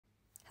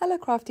Hello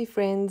crafty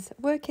friends,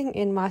 working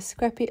in my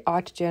scrappy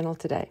art journal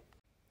today.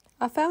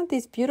 I found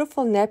these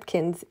beautiful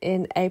napkins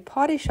in a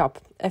party shop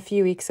a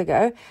few weeks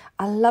ago.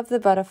 I love the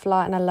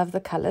butterfly and I love the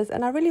colors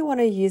and I really want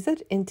to use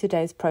it in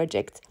today's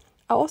project.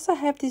 I also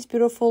have these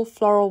beautiful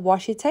floral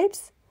washi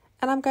tapes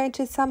and I'm going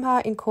to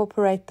somehow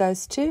incorporate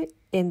those two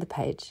in the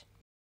page.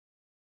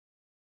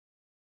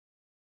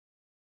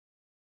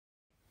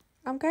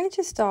 I'm going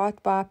to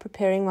start by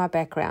preparing my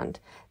background.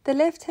 The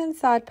left hand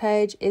side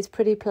page is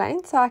pretty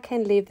plain, so I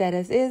can leave that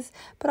as is,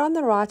 but on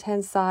the right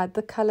hand side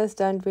the colors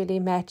don't really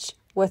match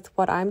with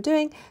what I'm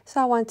doing,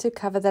 so I want to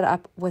cover that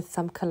up with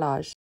some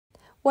collage.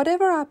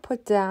 Whatever I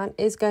put down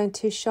is going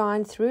to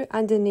shine through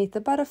underneath the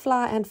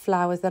butterfly and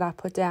flowers that I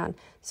put down.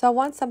 So I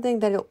want something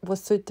that will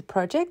suit the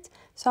project,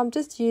 so I'm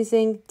just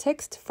using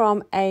text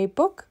from a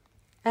book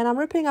and I'm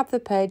ripping up the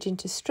page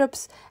into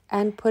strips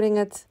and putting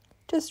it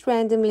just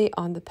randomly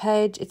on the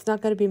page. It's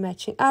not going to be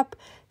matching up.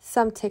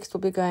 Some text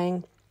will be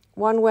going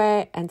one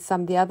way and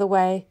some the other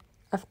way.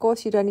 Of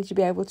course, you don't need to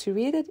be able to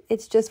read it.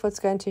 It's just what's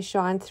going to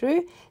shine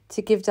through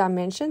to give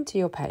dimension to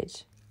your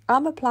page.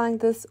 I'm applying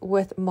this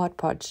with Mod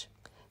Podge.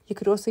 You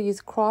could also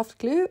use craft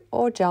glue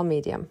or gel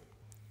medium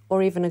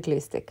or even a glue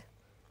stick.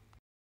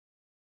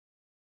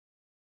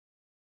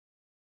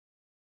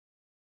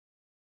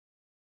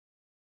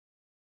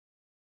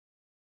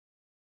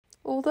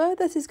 Although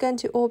this is going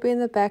to all be in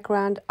the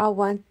background, I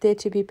want there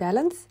to be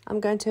balance. I'm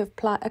going to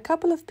apply a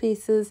couple of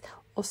pieces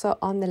also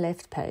on the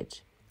left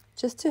page,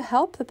 just to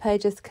help the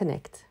pages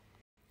connect.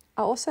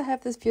 I also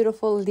have this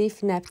beautiful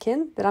leaf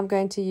napkin that I'm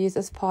going to use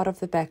as part of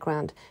the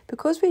background.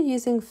 Because we're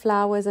using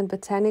flowers and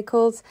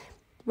botanicals,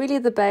 really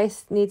the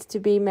base needs to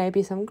be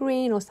maybe some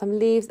green or some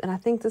leaves, and I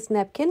think this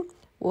napkin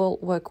will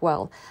work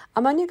well.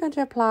 I'm only going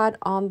to apply it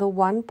on the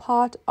one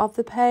part of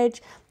the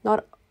page,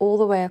 not all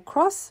the way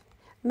across.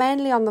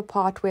 Mainly on the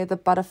part where the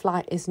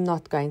butterfly is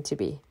not going to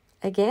be.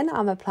 Again,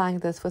 I'm applying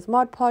this with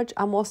Mod Podge.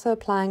 I'm also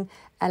applying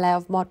a layer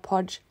of Mod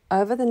Podge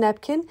over the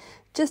napkin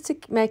just to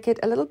make it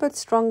a little bit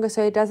stronger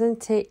so it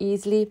doesn't tear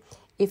easily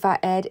if I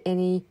add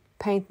any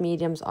paint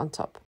mediums on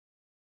top.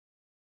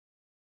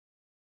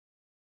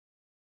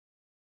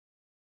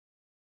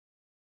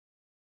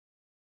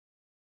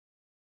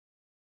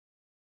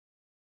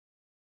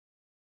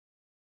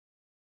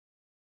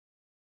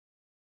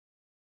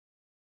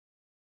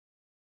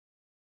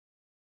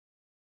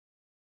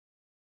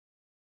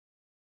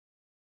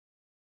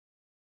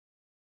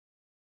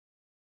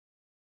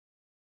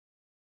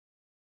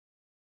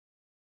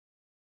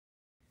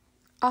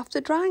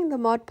 After drying the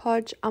Mod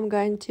Podge, I'm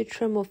going to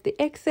trim off the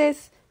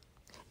excess.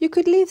 You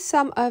could leave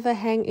some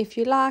overhang if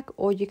you like,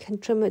 or you can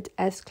trim it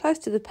as close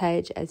to the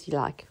page as you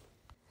like.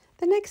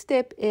 The next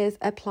step is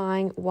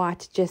applying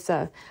white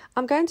gesso.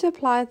 I'm going to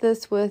apply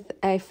this with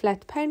a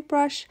flat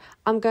paintbrush.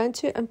 I'm going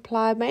to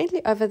apply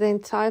mainly over the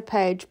entire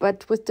page,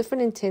 but with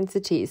different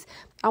intensities.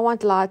 I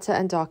want lighter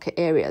and darker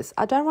areas.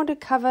 I don't want to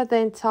cover the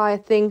entire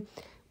thing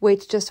where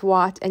it's just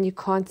white and you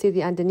can't see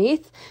the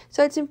underneath,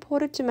 so it's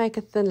important to make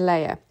a thin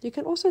layer. You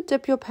can also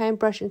dip your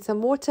paintbrush in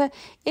some water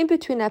in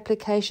between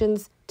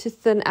applications to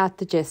thin out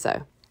the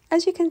gesso.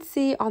 As you can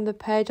see on the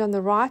page on the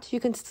right, you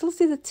can still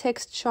see the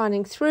text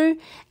shining through,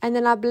 and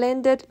then I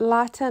blend it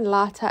lighter and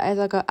lighter as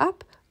I go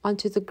up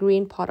onto the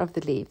green part of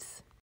the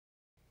leaves.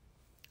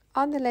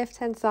 On the left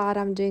hand side,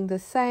 I'm doing the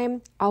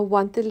same. I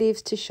want the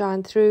leaves to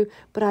shine through,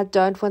 but I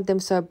don't want them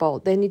so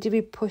bold. They need to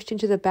be pushed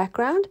into the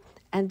background,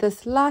 and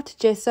this light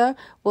gesso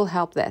will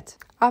help that.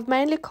 I've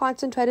mainly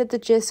concentrated the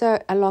gesso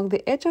along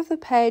the edge of the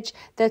page.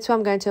 That's where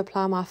I'm going to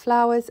apply my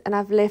flowers, and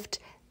I've left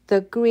the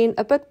green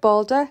a bit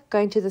bolder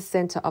going to the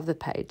center of the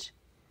page.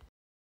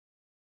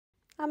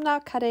 I'm now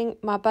cutting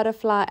my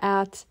butterfly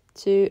out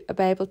to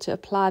be able to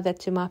apply that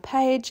to my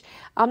page.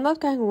 I'm not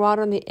going right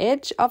on the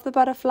edge of the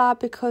butterfly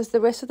because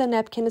the rest of the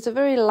napkin is a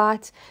very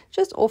light,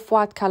 just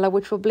off-white color,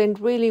 which will blend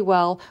really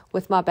well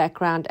with my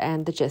background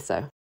and the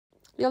gesso.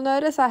 You'll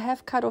notice I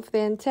have cut off the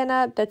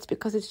antenna. That's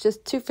because it's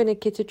just too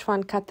finicky to try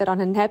and cut that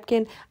on a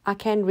napkin. I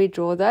can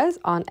redraw those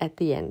on at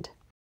the end.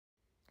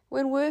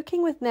 When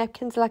working with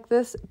napkins like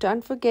this,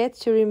 don't forget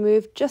to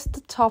remove just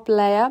the top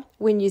layer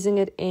when using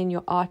it in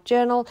your art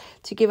journal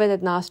to give it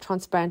a nice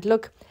transparent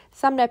look.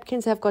 Some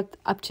napkins have got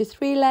up to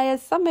 3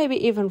 layers, some maybe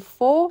even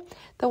 4.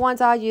 The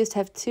ones I used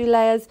have 2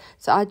 layers,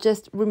 so I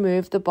just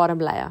removed the bottom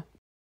layer.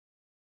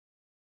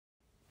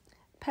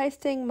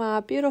 Pasting my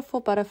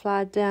beautiful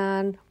butterfly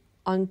down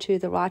onto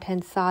the right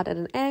hand side at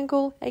an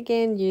angle,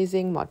 again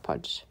using Mod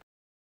Podge.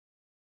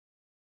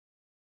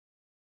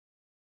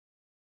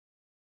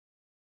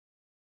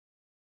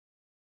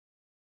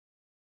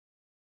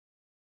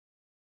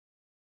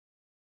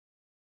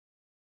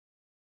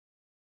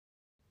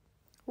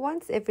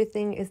 Once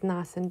everything is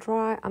nice and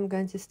dry, I'm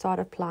going to start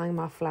applying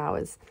my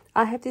flowers.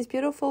 I have these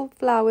beautiful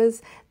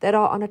flowers that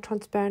are on a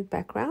transparent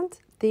background.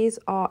 These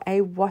are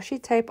a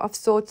washi tape of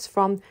sorts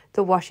from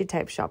the washi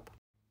tape shop.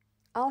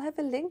 I'll have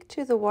a link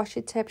to the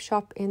washi tape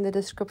shop in the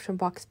description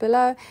box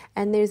below,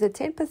 and there's a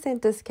 10%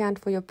 discount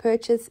for your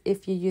purchase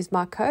if you use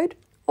my code,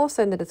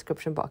 also in the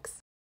description box.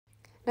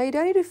 Now you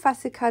don't need to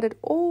fussy cut it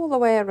all the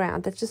way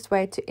around, that's just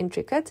way too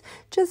intricate,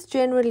 just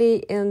generally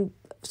in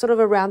sort of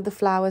around the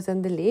flowers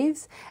and the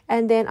leaves,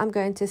 and then I'm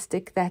going to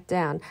stick that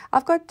down.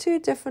 I've got two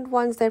different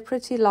ones, they're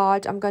pretty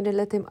large. I'm going to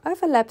let them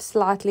overlap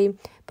slightly,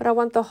 but I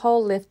want the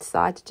whole left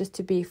side just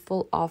to be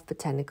full of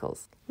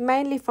botanicals,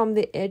 mainly from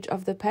the edge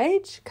of the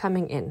page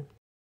coming in.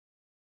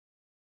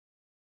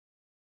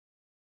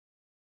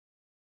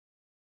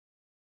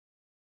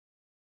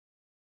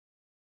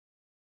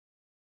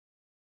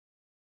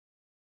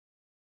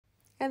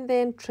 And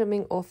then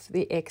trimming off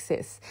the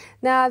excess.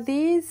 Now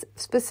these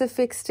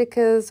specific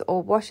stickers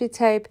or washi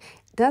tape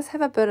does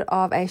have a bit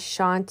of a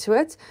shine to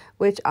it,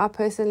 which I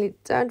personally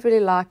don't really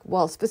like,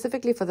 well,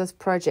 specifically for this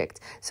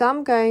project. So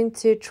I'm going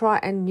to try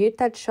and mute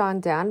that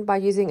shine down by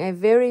using a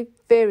very,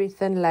 very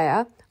thin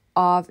layer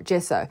of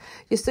gesso.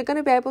 You're still going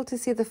to be able to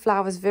see the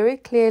flowers very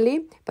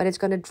clearly, but it's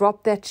going to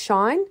drop that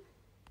shine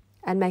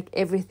and make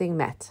everything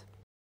matte.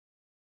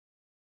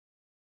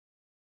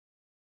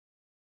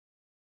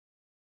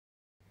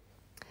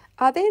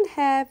 I then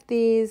have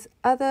these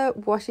other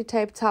washi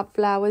tape type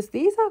flowers.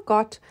 These I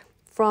got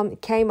from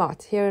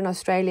Kmart here in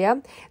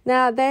Australia.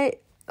 Now they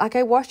like a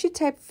washi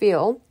tape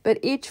feel, but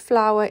each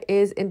flower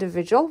is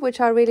individual,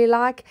 which I really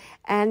like,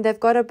 and they've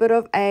got a bit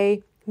of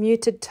a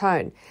muted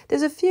tone.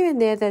 There's a few in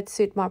there that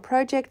suit my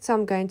project, so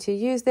I'm going to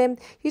use them.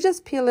 You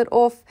just peel it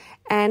off,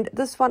 and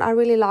this one I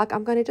really like.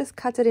 I'm going to just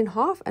cut it in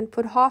half and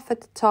put half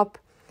at the top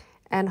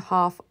and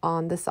half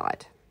on the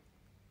side.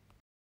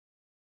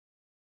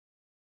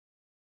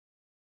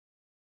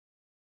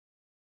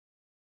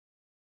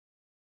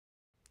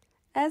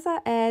 As I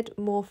add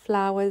more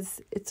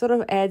flowers, it sort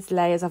of adds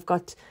layers. I've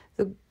got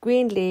the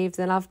green leaves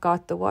and I've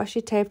got the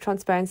washi tape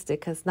transparent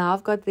stickers. Now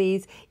I've got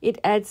these. It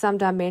adds some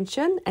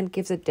dimension and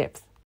gives it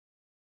depth.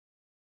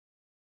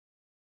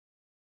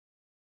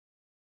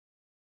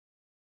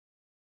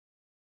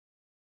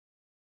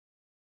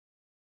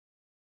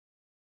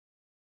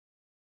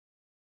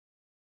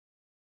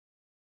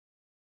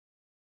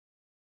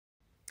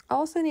 I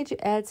also need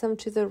to add some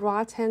to the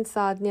right hand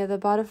side near the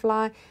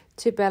butterfly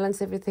to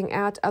balance everything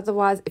out.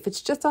 Otherwise, if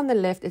it's just on the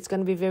left, it's going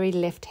to be very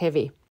left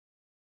heavy.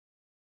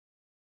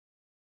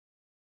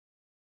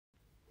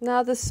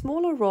 Now the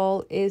smaller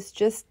roll is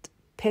just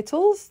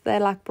petals. They're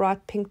like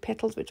bright pink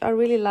petals, which I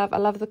really love. I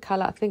love the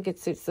color. I think it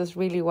suits this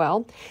really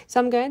well. So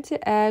I'm going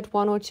to add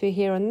one or two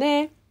here and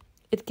there.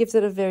 It gives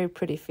it a very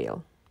pretty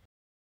feel.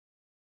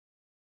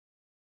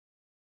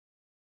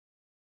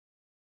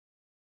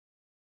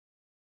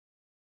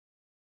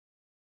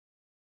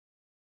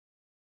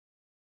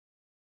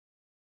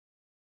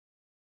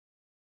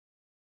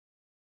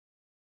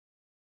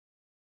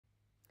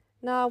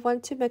 Now I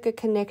want to make a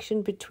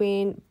connection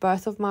between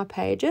both of my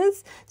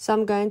pages, so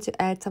I'm going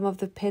to add some of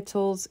the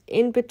petals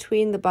in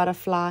between the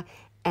butterfly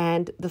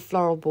and the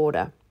floral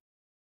border.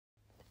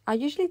 I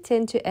usually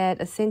tend to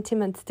add a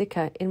sentiment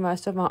sticker in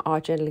most of my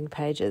art journaling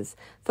pages.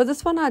 For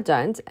this one I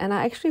don't, and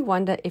I actually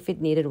wonder if it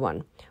needed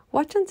one.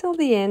 Watch until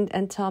the end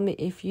and tell me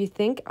if you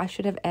think I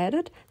should have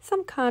added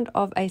some kind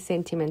of a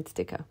sentiment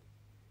sticker.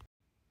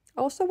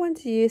 I also want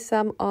to use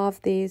some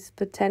of these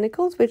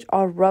botanicals, which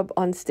are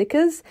rub-on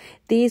stickers.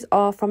 These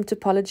are from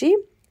Taperlogy.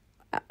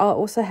 I'll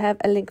also have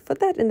a link for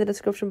that in the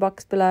description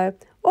box below,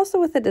 also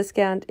with a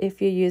discount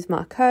if you use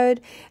my code.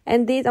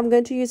 And these, I'm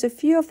going to use a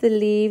few of the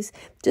leaves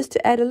just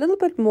to add a little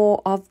bit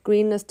more of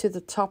greenness to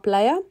the top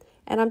layer.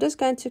 And I'm just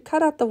going to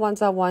cut out the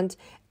ones I want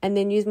and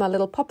then use my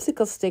little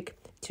popsicle stick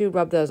to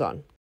rub those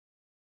on.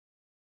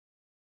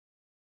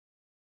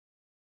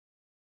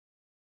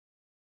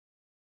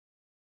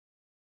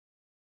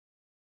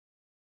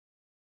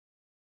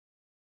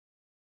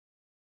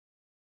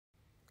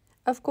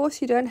 Of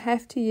course, you don't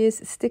have to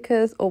use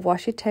stickers or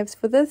washi tapes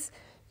for this.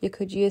 You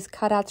could use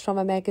cutouts from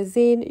a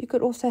magazine. You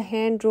could also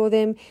hand draw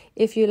them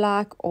if you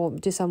like, or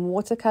do some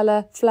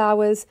watercolor,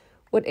 flowers,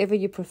 whatever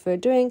you prefer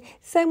doing.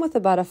 Same with the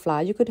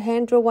butterfly. You could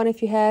hand draw one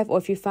if you have, or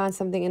if you find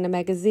something in a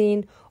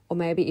magazine, or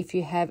maybe if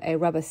you have a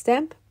rubber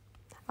stamp.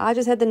 I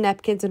just had the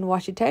napkins and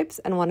washi tapes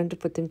and wanted to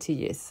put them to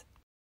use.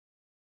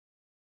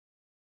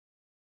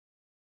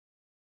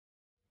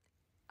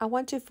 I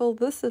want to fill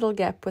this little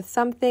gap with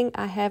something.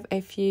 I have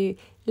a few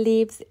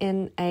leaves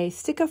in a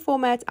sticker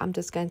format. I'm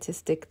just going to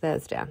stick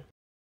those down.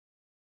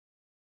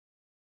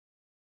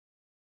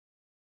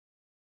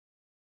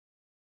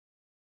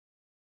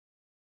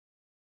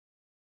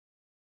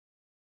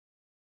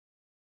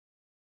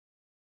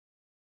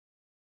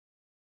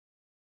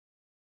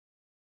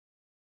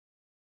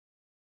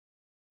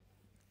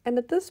 And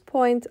at this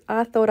point,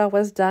 I thought I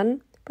was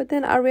done. But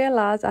then I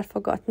realized I'd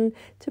forgotten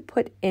to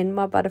put in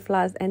my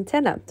butterfly's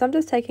antenna. So I'm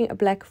just taking a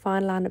black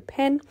fine liner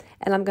pen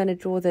and I'm going to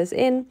draw this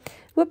in.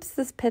 Whoops,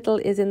 this petal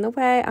is in the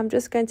way. I'm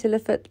just going to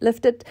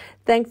lift it.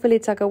 Thankfully,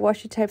 it's like a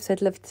washi tape, so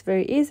it lifts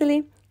very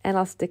easily, and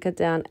I'll stick it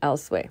down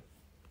elsewhere.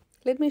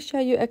 Let me show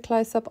you a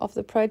close-up of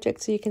the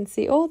project so you can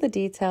see all the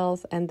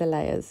details and the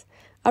layers.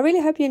 I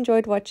really hope you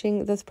enjoyed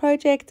watching this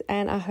project,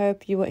 and I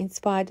hope you were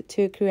inspired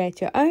to create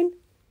your own.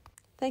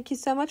 Thank you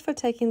so much for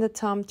taking the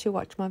time to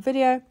watch my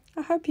video.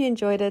 I hope you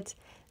enjoyed it.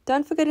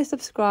 Don't forget to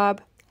subscribe.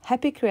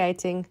 Happy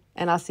creating,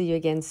 and I'll see you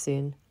again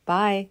soon.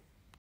 Bye.